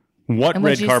 What And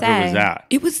red what'd you carpet say? was that?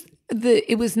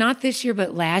 It was not this year,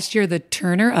 but last year, the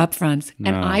Turner upfronts,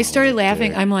 and I started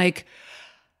laughing. I'm like,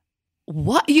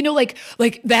 "What?" You know, like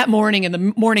that morning in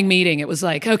the morning meeting, it was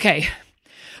like, okay.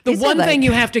 The These are one like- thing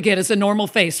you have to get is a normal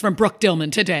face from Brooke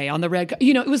Dillman today on the red.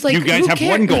 You know, it was like You guys who have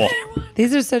cares? one goal.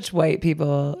 These are such white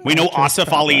people. We know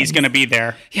Asif Ali is going to be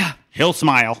there. Yeah, He'll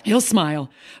smile. he'll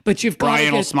smile, but you've got to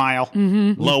Brian will get smile.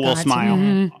 Lowe will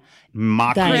smile.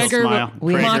 Maki will Kreger smile.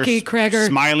 will- Kreger.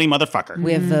 Smiley motherfucker.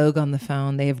 We have Vogue on the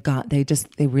phone. They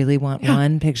really want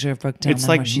one picture of Brooke Dillman. It's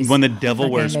like where she's when the devil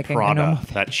fucking wears making a Prada, normal-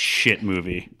 that shit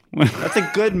movie. That's a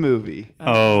good movie.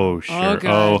 Oh, sure. God.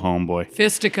 Oh, homeboy.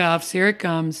 fisticuffs. Here it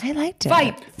comes. I liked it.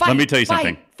 Fight! Let me tell you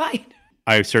something. Fight!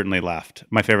 I certainly laughed.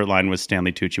 My favorite line was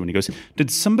Stanley Tucci when he goes, "Did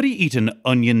somebody eat an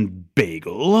onion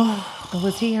bagel?"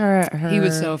 Was he her? He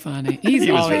was so funny.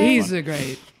 He's was very he's a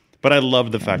great. But I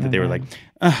loved the fact that they were like,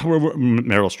 we're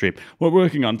Meryl Streep. We're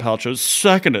working on Paltrow's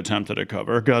second attempt at a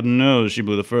cover. God knows she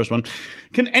blew the first one.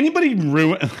 Can anybody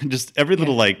ruin just every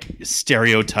little like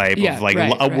stereotype Yeah, of like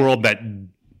right, a right. world that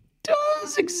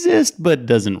does exist but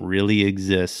doesn't really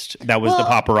exist? That was the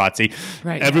paparazzi.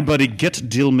 Right. Everybody get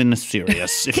Dillman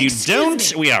serious. If you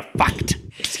don't, we are fucked.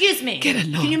 Excuse me.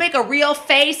 Can you make a real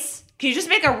face? Can you just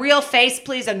make a real face,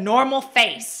 please? A normal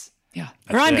face. Yeah.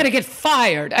 Or I'm it. going to get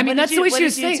fired. I mean, that's the way what she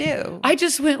was did you saying. do? I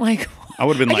just went like, I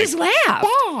would have been I like, just laughed.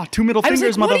 "Ah, two middle I was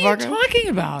fingers, like, what motherfucker." are you talking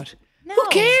about? Who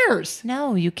cares?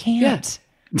 No, you can't.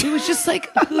 It was just like,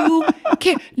 who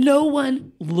cares? No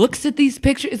one looks at these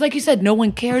pictures. It's like you said, no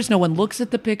one cares. No one looks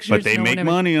at the pictures. But they no make one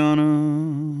ever- money on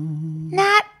them.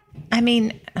 Not. I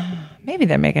mean, maybe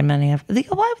they're making money off. Why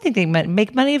would think they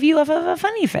make money of you off of a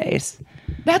funny face?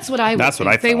 That's what I. That's what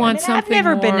I They thought. want I've something.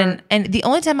 never been more- in, and the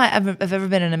only time I've ever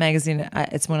been in a magazine,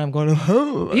 it's when I'm going,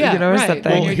 oh, Yeah, you know, or right.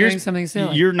 something. Well, you're doing something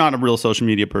silly. You're not a real social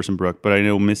media person, Brooke, but I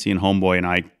know Missy and Homeboy and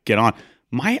I get on.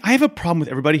 I have a problem with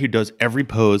everybody who does every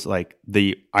pose like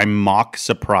I'm mock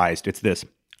surprised. It's this.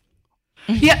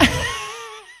 Yeah.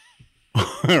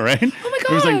 Right? Oh my It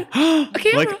was God. like, A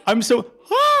camera. like I'm so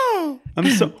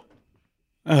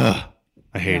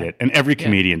I hate it. And every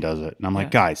comedian does it. And I'm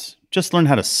like, guys, just learn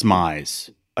how to smize.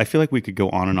 I feel like we could go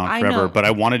on and on I forever, know. but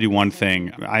I want to do one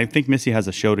thing. I think Missy has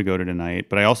a show to go to tonight,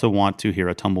 but I also want to hear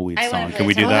a Tumbleweed song. Can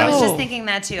we do I was that? just thinking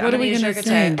that too. What I'm are we use gonna your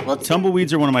guitar. sing? Well,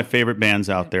 Tumbleweeds are one of my favorite bands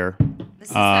out there.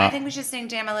 I think we should sing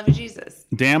 "Damn I Love You, Jesus."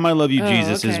 Damn I Love You,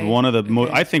 Jesus is okay. one of the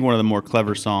I think one of the more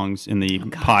clever songs in the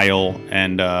Pyle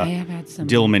and have had some.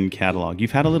 Dillman catalog.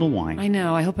 You've had a little wine. I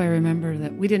know. I hope I remember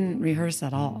that we didn't rehearse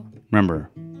at all.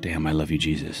 Remember, damn I love you,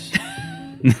 Jesus.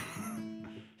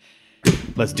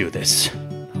 Let's do this.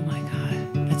 Oh my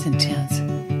God, that's intense.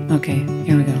 Okay,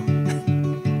 here we go.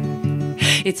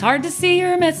 It's hard to see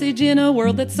your message in a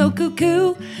world that's so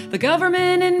cuckoo. The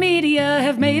government and media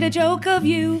have made a joke of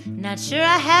you. Not sure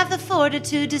I have the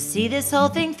fortitude to see this whole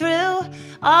thing through.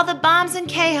 All the bombs and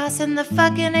chaos and the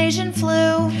fucking Asian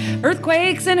flu.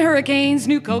 Earthquakes and hurricanes,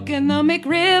 new coke and the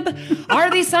McRib. Are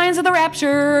these signs of the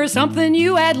rapture or something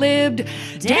you ad-libbed?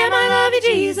 Damn, I love you,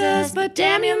 Jesus, but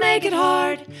damn, you make it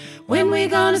hard. When we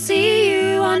gonna see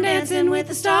you on Dancing with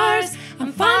the Stars?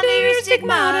 I'm fond of your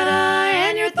stigmata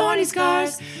and your thorny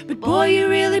scars, but boy, you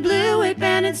really blew it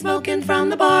banning smoking from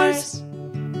the bars.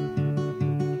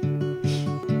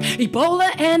 Ebola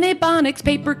and Ebonics,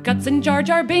 paper cuts and Jar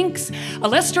Jar Binks,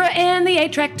 Alestra and the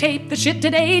 8-track tape, the shit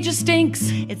today just stinks.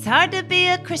 It's hard to be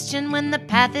a Christian when the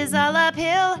path is all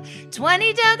uphill.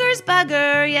 20 Duggars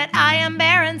bugger, yet I am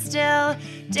barren still.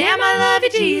 Damn, I love you,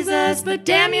 Jesus, but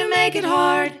damn, you make it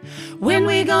hard. When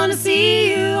we gonna see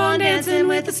you on Dancing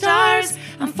with the Stars?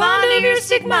 I'm fond of your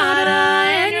stigmata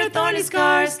and your thorny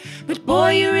scars, but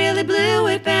boy, you really blew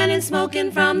it banning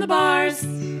smoking from the bars.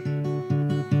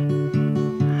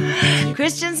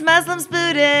 Christians, Muslims,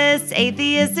 Buddhists,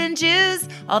 atheists, and Jews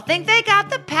all think they got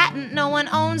the patent. No one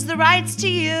owns the rights to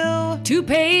you.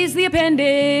 Toupees, the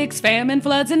appendix, famine,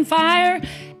 floods, and fire,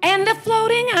 and a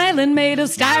floating island made of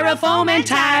styrofoam and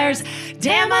tires.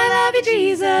 Damn, I love you,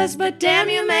 Jesus, but damn,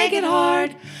 you make it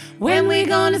hard. When we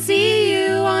gonna see you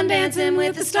on Dancing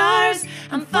with the Stars?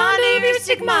 I'm fond of your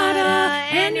stigmata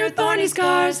and your thorny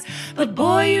scars, but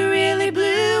boy, you really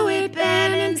blew it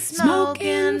banning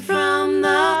smoking from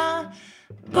the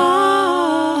bars.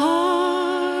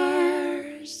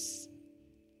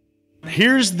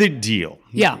 Here's the deal.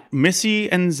 Yeah.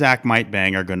 Missy and Zach Might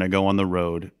Bang are going to go on the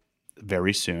road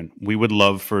very soon. We would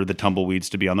love for the Tumbleweeds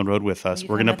to be on the road with us.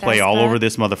 We're going to with play us, all though? over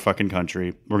this motherfucking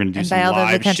country. We're going to do And some by all over the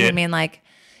live country, I shit. mean like,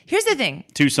 here's the thing: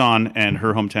 Tucson and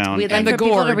her hometown. we'd like And the for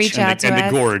people to gorge. reach out to and the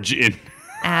us gorge.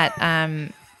 at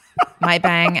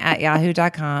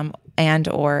mightbang@yahoo.com. And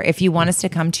or if you want us to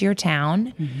come to your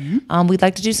town, we'd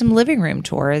like to do some living room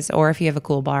tours, or if you have a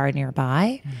cool bar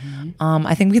nearby.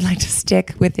 I think we'd like to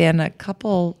stick within a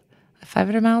couple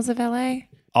 500 miles of LA.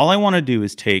 All I want to do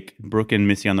is take Brooke and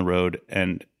Missy on the road,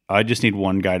 and I just need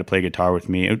one guy to play guitar with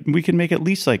me. We can make at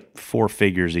least like 4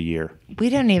 figures a year. We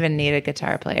don't even need a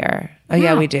guitar player. Oh,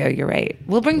 yeah, we do. You're right.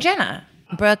 We'll bring Jenna.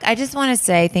 Brooke, I just want to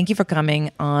say thank you for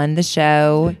coming on the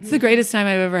show. It's the greatest time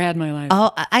I've ever had in my life. Oh,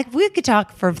 we could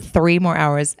talk for 3 more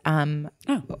hours. And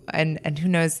who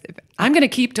knows? I'm going to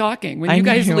keep talking. When I you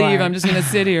know guys you leave, are. I'm just going to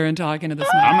sit here and talk into this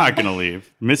I'm mic. not going to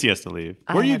leave. Missy has to leave.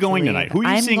 Where are I you have to going leave. tonight? Who are you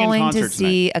I'm seeing in going concert to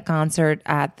see a concert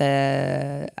at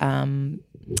the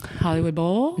Hollywood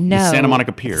Bowl? no Santa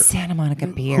Monica Pier. Santa Monica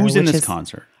Pier. Who's in which this is-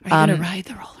 concert? Are you going to ride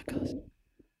the roller coaster?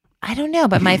 I don't know,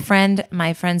 but my friend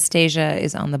Stasia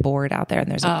is on the board out there,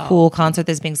 and there's a cool concert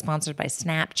that's being sponsored by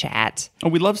Snapchat. Oh,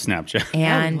 we love Snapchat.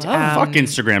 And Fuck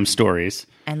Instagram stories.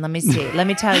 and let me see. Let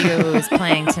me tell you who's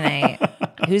playing tonight.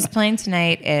 Who's playing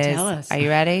tonight is? Tell us. Are you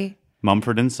ready?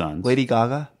 Mumford and Sons. Lady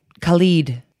Gaga.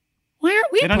 Khalid. Where are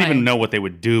we They don't playing? even know what they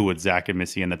would do with Zach and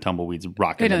Missy and the Tumbleweeds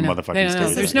rocking They the don't know. motherfucking They don't know.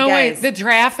 studio. There's no way. Guys. The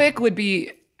traffic would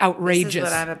be outrageous.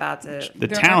 about to. The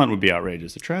talent would be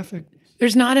outrageous. The traffic.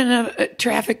 There's not enough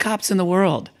traffic cops in the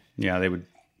world Yeah, they would.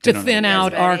 to they don't- thin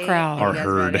out our crowd. Our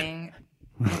herd. I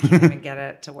can't even get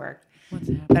it to work.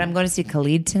 But I'm going to see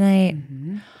Khalid tonight.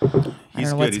 I don't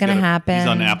know what's going to happen. He's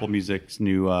on Apple Music's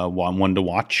new one to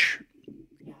watch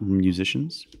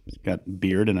musicians. He's got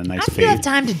beard and a nice If you have fade.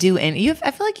 time to do any,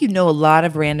 I feel like you know a lot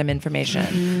of random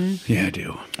information. Yeah, I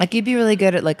do. Like you'd be really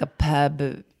good at like a pub,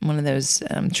 one of those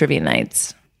trivia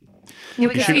nights. You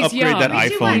should He's upgrade young. that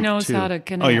He iPhone knows too. how to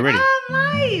connect. Oh, you ready? I'm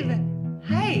live.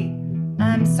 Hey,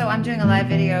 So I'm doing a live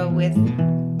video with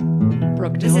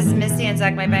Brooke This is Dillman. Missy and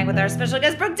Zach My Bang with our special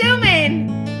guest Brooke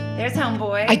Dillman. There's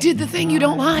homeboy. I did the thing you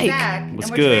don't like. Zach, What's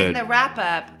and we're doing good? the wrap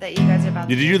up that you guys are about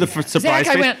to Did you do the surprise Zach,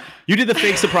 I face? went- You did the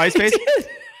fake surprise face?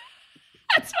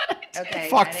 That's what I did. Okay.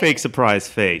 Fuck ready? fake surprise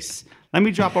face. Let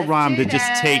me drop a rhyme to do just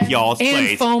that. take y'all's And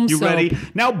place. foam You soap. ready?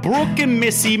 Now, Brooke and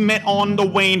Missy met on the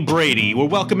Wayne Brady. We're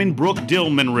welcoming Brooke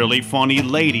Dillman, really funny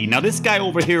lady. Now, this guy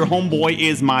over here, homeboy,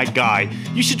 is my guy.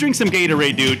 You should drink some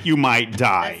Gatorade, dude. You might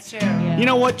die. That's true. You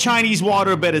know what? Chinese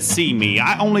water better see me.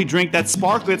 I only drink that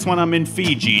sparklets when I'm in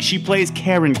Fiji. She plays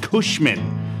Karen Cushman.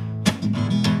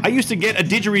 I used to get a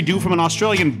didgeridoo from an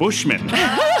Australian bushman.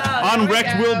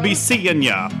 Unwrecked will be seeing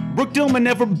ya. Brooke Dillman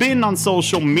never been on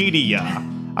social media.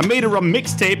 I made her a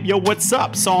mixtape, yo, what's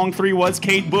up? Song 3 was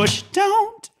Kate Bush.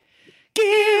 Don't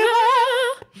give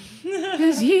up,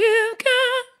 'Cause you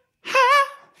got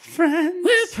friends.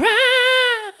 we're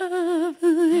proud of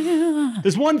you.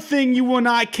 There's one thing you and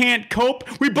I can't cope.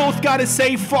 We both gotta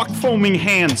say fuck foaming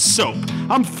hand soap.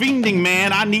 I'm fiending,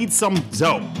 man. I need some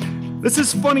dope. This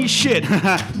is funny shit.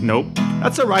 Nope.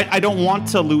 That's alright. I don't want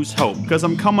to lose hope, because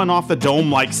I'm coming off the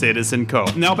dome like Citizen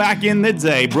Cope. Now, back in the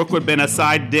day, Brooke would have been a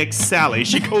side dick Sally.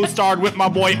 She co-starred with my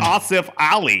boy Asif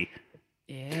Ali.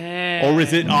 Yeah. Or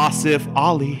is it Asif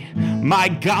Ali? My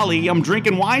golly, I'm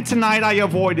drinking wine tonight. I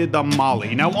avoided the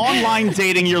Molly. Now, online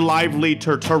dating your lively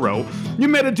Turturro. You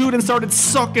met a dude and started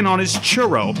sucking on his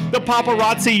churro. The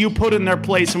paparazzi you put in their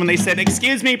place when they said,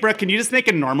 "Excuse me, Brooke, can you just make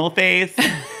a normal face?"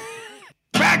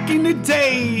 Back in the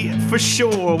day, for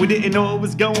sure, we didn't know it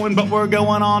was going, but we're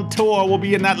going on tour. We'll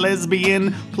be in that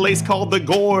lesbian place called The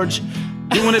Gorge,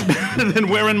 doing it better than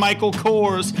wearing Michael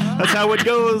Kors. That's how it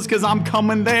goes, because I'm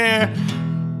coming there.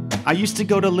 I used to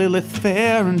go to Lilith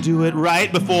Fair and do it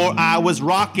right before I was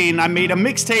rocking. I made a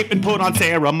mixtape and put on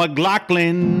Sarah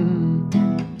McLachlan.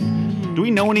 Do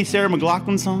we know any Sarah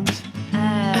McLachlan songs?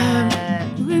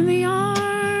 In the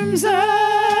arms of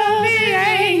the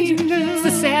angels. It's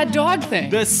the sad dog thing.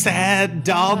 The sad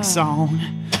dog song.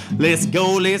 Let's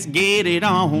go, let's get it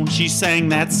on. She sang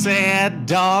that sad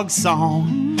dog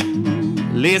song.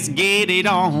 Let's get it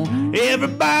on.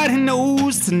 Everybody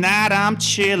knows tonight I'm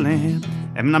chilling.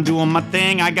 And I'm doing my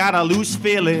thing. I got a loose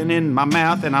feeling in my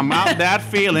mouth, and I'm out that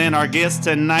feeling. Our guest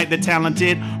tonight, the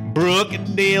talented Brooke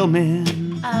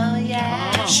Dillman. Oh,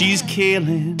 yeah. She's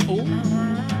killing.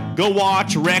 Go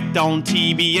watch Wrecked on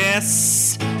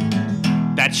TBS.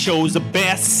 That show's the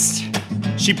best.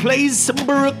 She plays some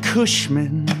Brooke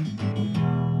Cushman.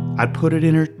 I'd put it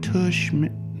in her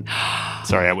tushman.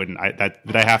 Sorry, I wouldn't.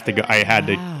 Did I have to go? I had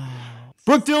to.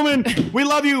 Brooke Dillman, we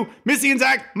love you. Missy and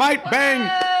Zach might bang.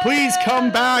 Please come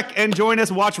back and join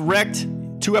us. Watch Wrecked.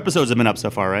 2 episodes have been up so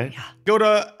far, right? Yeah. Go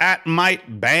to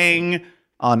 @MightBang.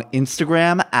 On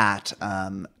Instagram at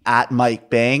Mike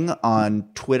Bang, on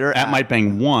Twitter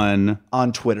 @MightBang1.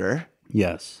 on Twitter,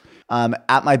 Yes.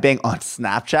 at Mike Bang on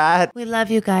Snapchat. We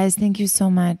love you guys. Thank you so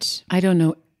much. I don't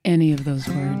know any of those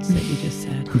words that you just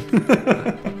said.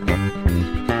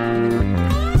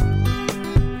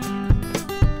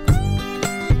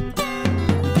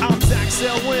 I'm Zach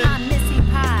Selwyn. I'm Missy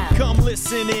Pyle. Come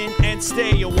listen in and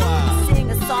stay a while. Sing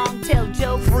a song, tell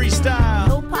jokes. Freestyle.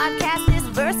 No podcast is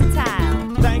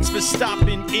versatile. Thanks for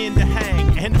stopping in to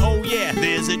hang. And oh yeah,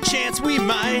 there's a chance we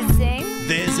might. Sing.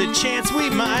 There's a chance we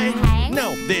might. Hang.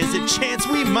 No, there's a chance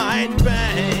we might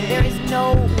bang. There is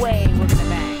no way we're gonna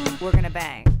bang. We're gonna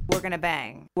bang. We're gonna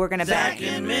bang. We're gonna bang. Zach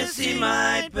and Missy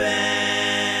might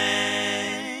bang.